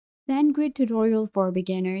Sendgrid tutorial for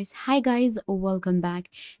beginners. Hi guys, welcome back.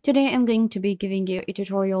 Today I'm going to be giving you a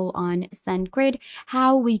tutorial on Sendgrid,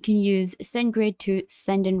 how we can use Sendgrid to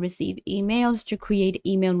send and receive emails, to create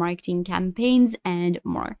email marketing campaigns, and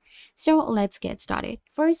more. So let's get started.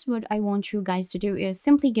 First, what I want you guys to do is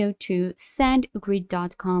simply go to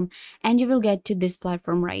sendgrid.com and you will get to this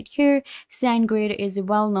platform right here. Sendgrid is a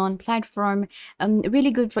well-known platform,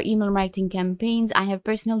 really good for email marketing campaigns. I have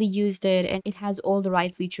personally used it and it has all the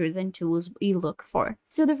right features and tools we look for.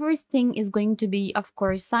 So the first thing is going to be, of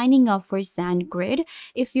course, signing up for Sendgrid.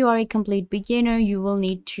 If you are a complete beginner, you will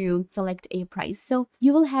need to select a price. So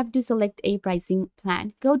you will have to select a pricing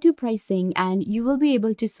plan. Go to pricing and you will be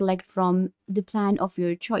able to select from the plan of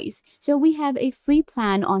your choice. So we have a free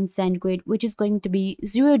plan on Sendgrid, which is going to be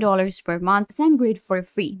 $0 per month. Sendgrid for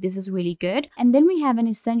free. This is really good. And then we have an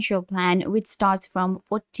essential plan, which starts from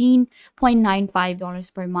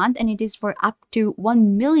 $14.95 per month, and it is for up to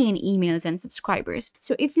 1 million emails and subscribers.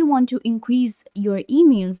 So if you want to increase your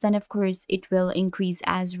emails, then of course it will increase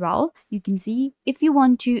as well. You can see if you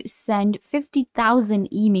want to send 50,000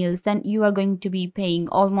 emails, then you are going to be paying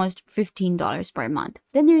almost $15 per month.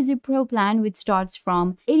 Then there is a pro plan which starts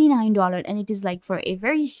from $89, and it is like for a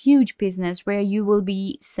very huge business where you will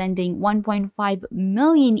be sending 1.5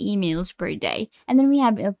 million emails per day. And then we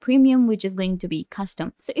have a premium, which is going to be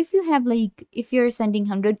custom. So if you have if you're sending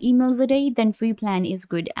 100 emails a day, then free plan is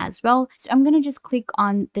good as well. So I'm going to just click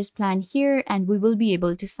on this plan here and we will be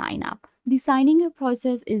able to sign up. The signing up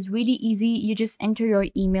process is really easy. You just enter your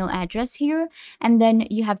email address here and then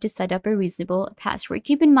you have to set up a reasonable password.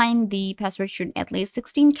 Keep in mind the password should at least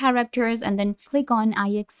 16 characters, and then click on I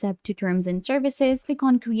accept to terms and services, click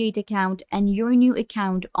on create account, and your new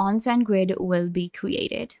account on Sendgrid will be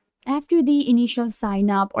created. After the initial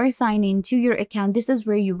sign up or sign in to your account, this is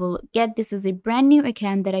where you will get, this is a brand new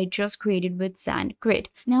account that I just created with Sendgrid.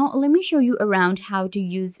 Now let me show you around how to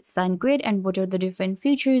use Sendgrid and what are the different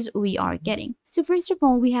features we are getting. So first of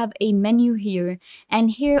all, we have a menu here,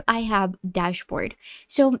 and here I have dashboard.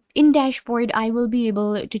 So in dashboard, I will be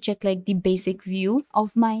able to check the basic view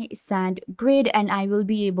of my Sendgrid, and I will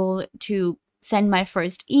be able to send my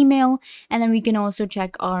first email, and then we can also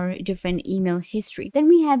check our different email history. Then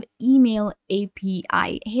we have email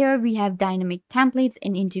API. Here we have dynamic templates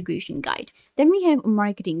and integration guide. Then we have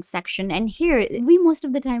marketing section, and here we most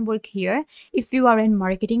of the time work here if you are in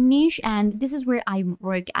marketing niche, and this is where I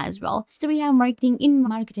work as well. So we have marketing. In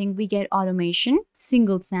marketing we get automation,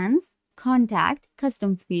 single sense, contact,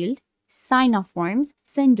 custom field, sign off forms,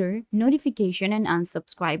 sender, notification, and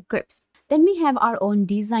unsubscribe groups. Then we have our own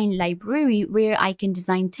design library where I can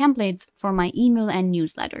design templates for my email and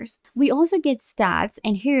newsletters. We also get stats,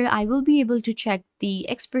 and here I will be able to check the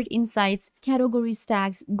expert insights, category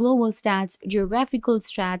stats, global stats, geographical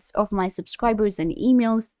stats of my subscribers and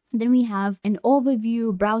emails. Then we have an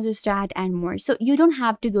overview, browser stat, and more. So you don't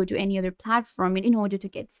have to go to any other platform in order to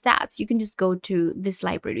get stats. You can just go to this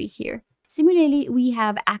library here. Similarly, we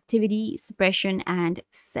have activity, suppression, and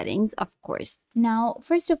settings, of course. Now,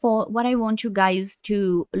 first of all, what I want you guys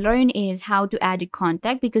to learn is how to add a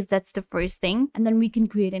contact, because that's the first thing. And then we can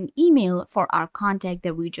create an email for our contact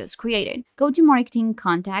that we just created. Go to marketing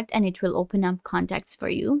contact and it will open up contacts for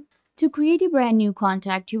you. To create a brand new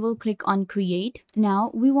contact, you will click on create.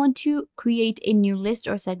 Now, we want to create a new list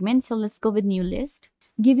or segment. So let's go with new list.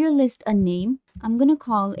 Give your list a name. I'm going to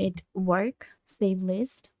call it work, save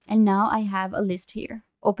list. And now I have a list here.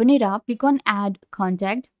 Open it up, click on add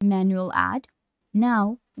contact, manual add.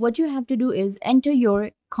 Now what you have to do is enter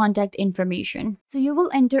your contact information. So you will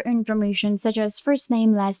enter information such as first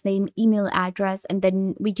name, last name, email address, and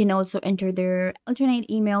then we can also enter their alternate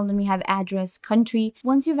email. Then we have address, country.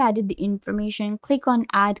 Once you've added the information, click on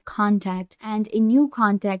add contact and a new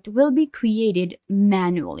contact will be created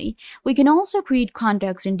manually. We can also create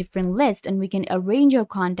contacts in different lists, and we can arrange our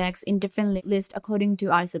contacts in different lists according to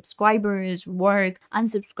our subscribers, work,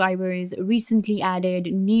 unsubscribers, recently added,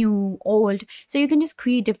 new, old. So you can just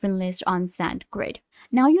create different lists on Sendgrid.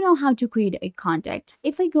 Now you know how to create a contact.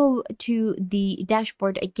 If I go to the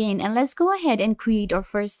dashboard again, and let's go ahead and create our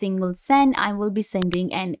first single send, I will be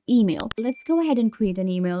sending an email. Let's go ahead and create an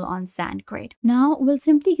email on Sendgrid. Now we'll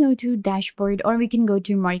simply go to dashboard, or we can go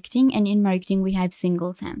to marketing, and in marketing we have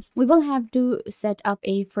single sends. We will have to set up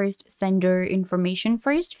a first sender information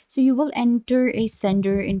first. So you will enter a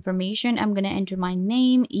sender information. I'm going to enter my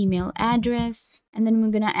name, email address, and then we're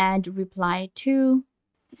going to add reply to.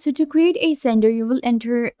 So to create a sender, you will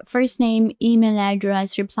enter first name, email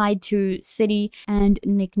address, reply to, city, and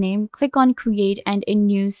nickname. Click on create and a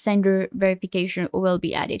new sender verification will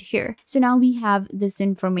be added here. So now we have this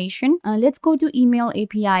information. Let's go to email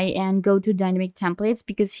API and go to dynamic templates,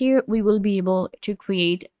 because here we will be able to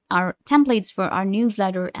create our templates for our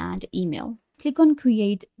newsletter and email. Click on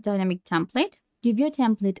create dynamic template. Give your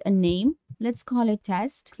template a name. Let's call it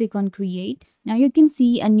test. Click on create. Now you can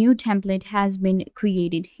see a new template has been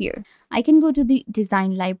created here. I can go to the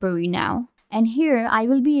design library now. And here I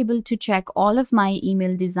will be able to check all of my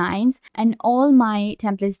email designs and all my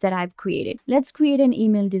templates that I've created. Let's create an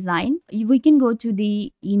email design. We can go to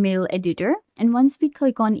the email editor. And once we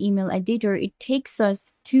click on email editor, it takes us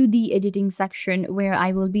to the editing section where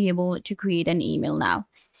I will be able to create an email now.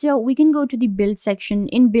 So we can go to the build section.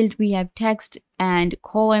 In build, we have text and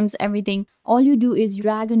columns, everything. All you do is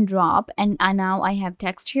drag and drop, and now I have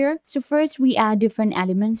text here. So first we add different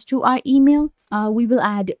elements to our email. We will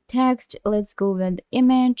add text. Let's go with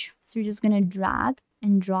image. So you're just gonna drag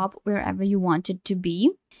and drop wherever you want it to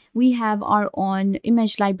be. We have our own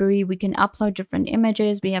image library. We can upload different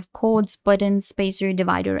images. We have codes, buttons, spacer,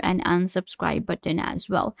 divider, and unsubscribe button as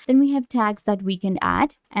well. Then we have tags that we can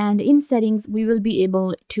add. And in settings, we will be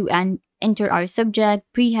able to enter our subject,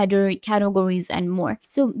 pre-header, categories, and more.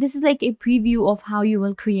 So this is like a preview of how you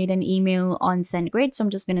will create an email on Sendgrid. So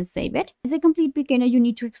I'm just going to save it. As a complete beginner, you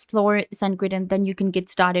need to explore Sendgrid and then you can get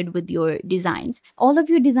started with your designs. All of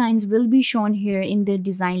your designs will be shown here in the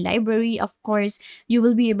design library. Of course, you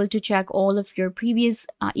will be able to check all of your previous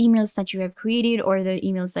emails that you have created or the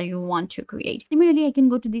emails that you want to create. Similarly, I can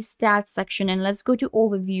go to the stats section and let's go to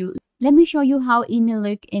overview. Let me show you how email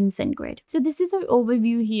look in Sendgrid. So this is our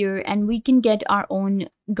overview here, and we can get our own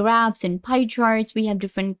graphs and pie charts. We have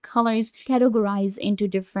different colors categorized into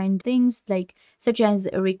different things like such as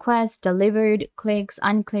requests, delivered, clicks,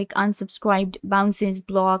 unclick, unsubscribed, bounces,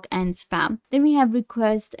 block, and spam. Then we have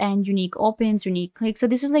requests and unique opens, unique clicks. So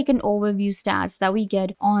this is like an overview stats that we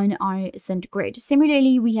get on our Sendgrid.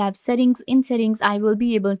 Similarly, we have settings. In settings, I will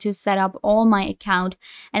be able to set up all my account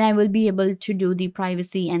and I will be able to do the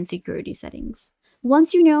privacy and security settings.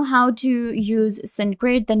 Once you know how to use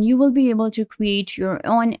Sendgrid, then you will be able to create your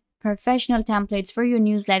own professional templates for your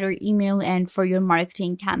newsletter, email, and for your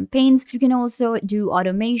marketing campaigns. You can also do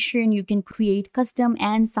automation. You can create custom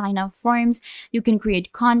and sign up forms. You can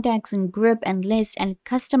create contacts and group and list and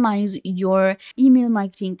customize your email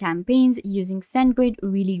marketing campaigns using Sendgrid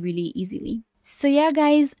really easily. So yeah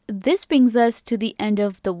guys, this brings us to the end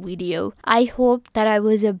of the video. I hope that I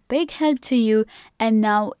was a big help to you and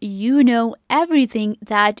now you know everything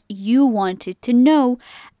that you wanted to know.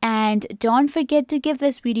 And don't forget to give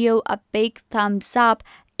this video a big thumbs up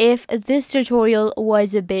if this tutorial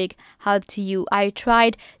was a big help to you. I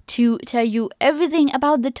tried to tell you everything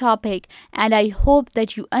about the topic and I hope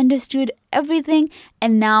that you understood everything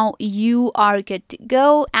and now you are good to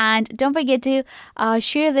go. And don't forget to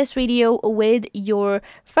share this video with your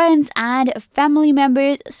friends and family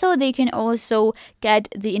members so they can also get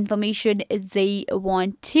the information they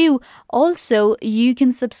want to. Also, you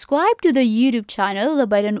can subscribe to the YouTube channel. The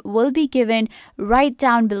button will be given right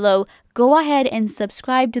down below. Go ahead and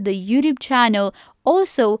subscribe to the YouTube channel.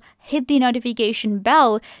 Also, hit the notification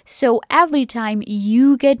bell so every time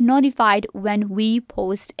you get notified when we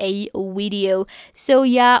post a video. So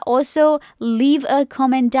yeah, also leave a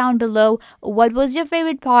comment down below. What was your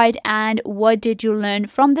favorite part and what did you learn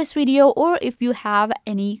from this video, or if you have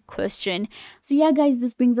any question. So yeah guys,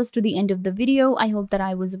 this brings us to the end of the video. I hope that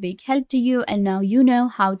I was a big help to you and now you know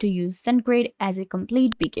how to use Sendgrid as a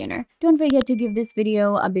complete beginner. Don't forget to give this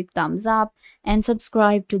video a big thumbs up and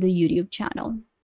subscribe to the YouTube channel.